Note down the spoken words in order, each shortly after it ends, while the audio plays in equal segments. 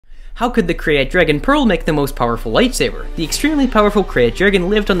How could the Krayt Dragon Pearl make the most powerful lightsaber? The extremely powerful Krayt Dragon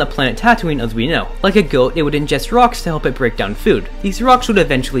lived on the planet Tatooine as we know. Like a goat, it would ingest rocks to help it break down food. These rocks would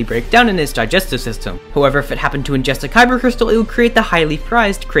eventually break down in its digestive system. However, if it happened to ingest a kyber crystal, it would create the highly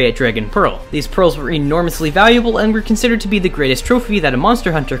prized Krayt Dragon Pearl. These pearls were enormously valuable and were considered to be the greatest trophy that a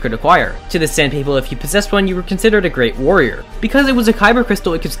monster hunter could acquire. To the Sand People, if you possessed one, you were considered a great warrior. Because it was a kyber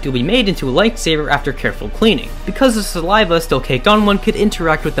crystal, it could still be made into a lightsaber after careful cleaning. Because the saliva still caked on one could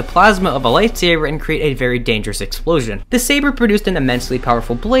interact with the plasma of a lightsaber and create a very dangerous explosion. The saber produced an immensely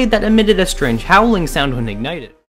powerful blade that emitted a strange howling sound when ignited.